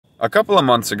A couple of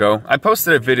months ago, I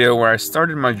posted a video where I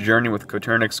started my journey with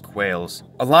Coturnix quails.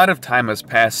 A lot of time has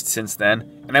passed since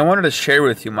then, and I wanted to share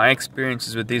with you my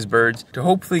experiences with these birds to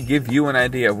hopefully give you an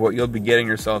idea of what you'll be getting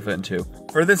yourself into.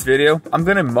 For this video, I'm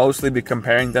going to mostly be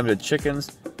comparing them to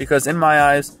chickens because in my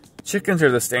eyes, chickens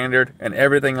are the standard and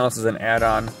everything else is an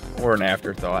add-on or an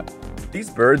afterthought. These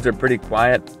birds are pretty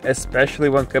quiet, especially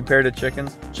when compared to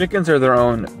chickens. Chickens are their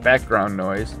own background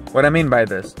noise. What I mean by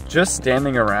this, just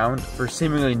standing around for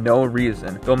seemingly no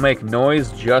reason. They'll make noise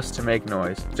just to make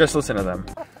noise. Just listen to them.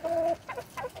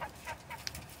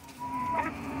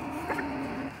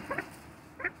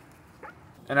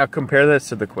 And now compare this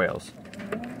to the quails.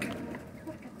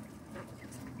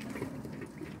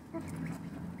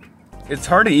 It's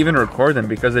hard to even record them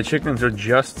because the chickens are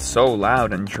just so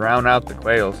loud and drown out the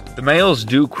quails. The males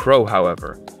do crow,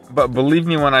 however, but believe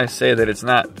me when I say that it's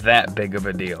not that big of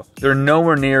a deal. They're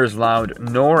nowhere near as loud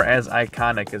nor as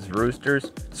iconic as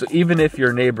roosters, so even if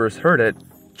your neighbors heard it,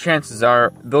 chances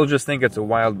are they'll just think it's a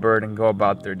wild bird and go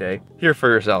about their day. Hear for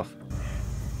yourself.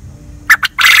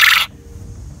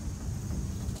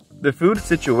 The food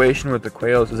situation with the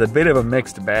quails is a bit of a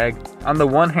mixed bag. On the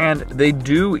one hand, they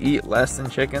do eat less than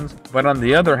chickens, but on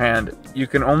the other hand, you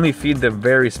can only feed them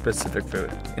very specific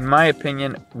food. In my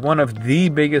opinion, one of the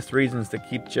biggest reasons to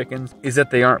keep chickens is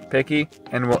that they aren't picky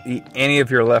and will eat any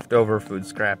of your leftover food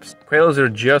scraps. Quails are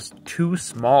just too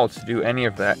small to do any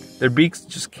of that. Their beaks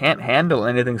just can't handle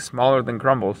anything smaller than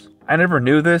crumbles. I never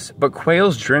knew this, but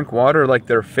quails drink water like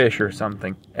they're fish or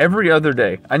something. Every other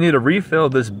day, I need to refill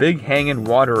this big hanging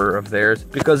waterer of theirs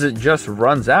because it just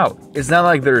runs out. It's not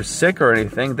like they're sick or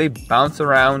anything. They bounce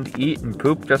around, eat, and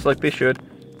poop just like they should.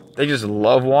 They just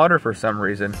love water for some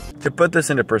reason. To put this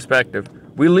into perspective,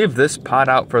 we leave this pot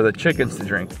out for the chickens to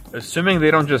drink. Assuming they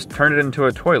don't just turn it into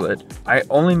a toilet, I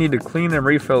only need to clean and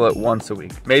refill it once a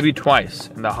week, maybe twice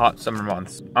in the hot summer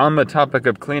months. On the topic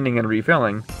of cleaning and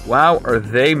refilling, wow, are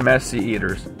they messy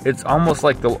eaters. It's almost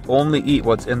like they'll only eat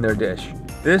what's in their dish.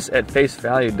 This at face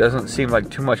value doesn't seem like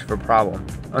too much of a problem,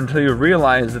 until you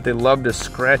realize that they love to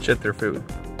scratch at their food,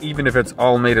 even if it's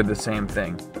all made of the same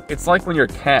thing. It's like when your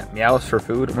cat meows for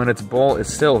food when its bowl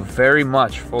is still very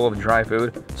much full of dry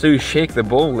food, so you shake the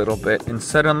bowl a little bit and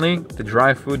suddenly the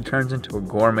dry food turns into a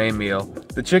gourmet meal.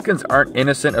 The chickens aren't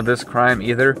innocent of this crime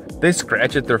either. They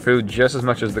scratch at their food just as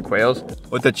much as the quails.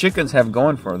 What the chickens have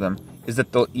going for them is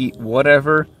that they'll eat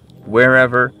whatever,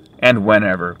 wherever, and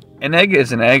whenever. An egg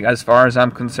is an egg as far as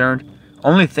I'm concerned.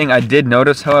 Only thing I did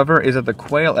notice, however, is that the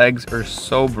quail eggs are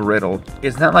so brittle.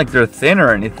 It's not like they're thin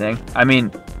or anything. I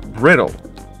mean, brittle.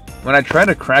 When I try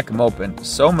to crack them open,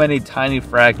 so many tiny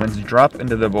fragments drop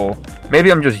into the bowl.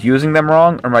 Maybe I'm just using them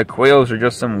wrong, or my quails are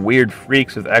just some weird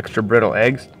freaks with extra brittle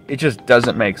eggs. It just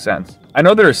doesn't make sense. I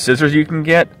know there are scissors you can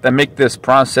get that make this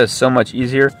process so much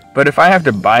easier, but if I have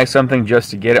to buy something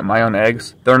just to get at my own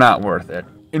eggs, they're not worth it.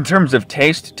 In terms of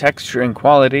taste, texture, and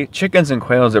quality, chickens and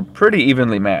quails are pretty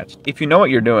evenly matched. If you know what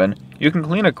you're doing, you can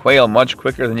clean a quail much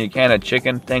quicker than you can a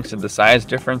chicken thanks to the size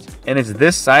difference, and it's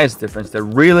this size difference that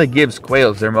really gives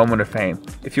quails their moment of fame.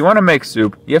 If you want to make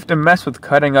soup, you have to mess with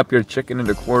cutting up your chicken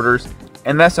into quarters,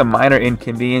 and that's a minor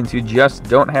inconvenience you just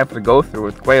don't have to go through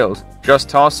with quails. Just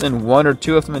toss in one or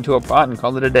two of them into a pot and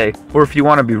call it a day. Or if you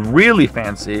want to be really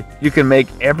fancy, you can make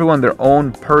everyone their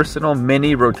own personal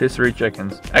mini rotisserie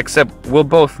chickens. Except we'll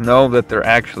both know that they're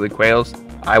actually quails.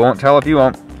 I won't tell if you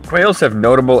won't. Quails have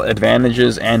notable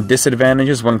advantages and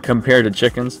disadvantages when compared to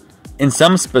chickens. In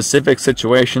some specific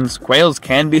situations, quails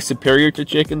can be superior to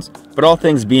chickens, but all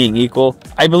things being equal,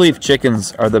 I believe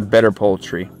chickens are the better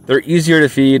poultry. They're easier to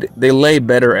feed, they lay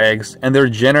better eggs, and they're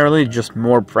generally just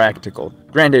more practical.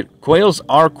 Granted, quails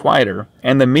are quieter,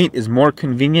 and the meat is more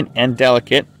convenient and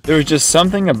delicate. There's just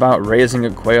something about raising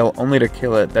a quail only to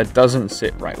kill it that doesn't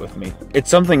sit right with me. It's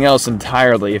something else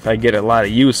entirely if I get a lot of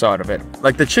use out of it,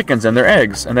 like the chickens and their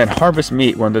eggs, and then harvest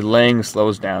meat when the laying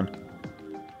slows down.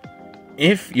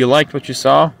 If you liked what you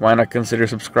saw, why not consider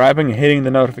subscribing and hitting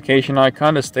the notification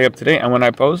icon to stay up to date on when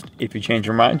I post. If you change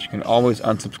your mind, you can always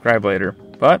unsubscribe later.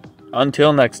 But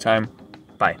until next time,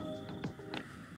 bye.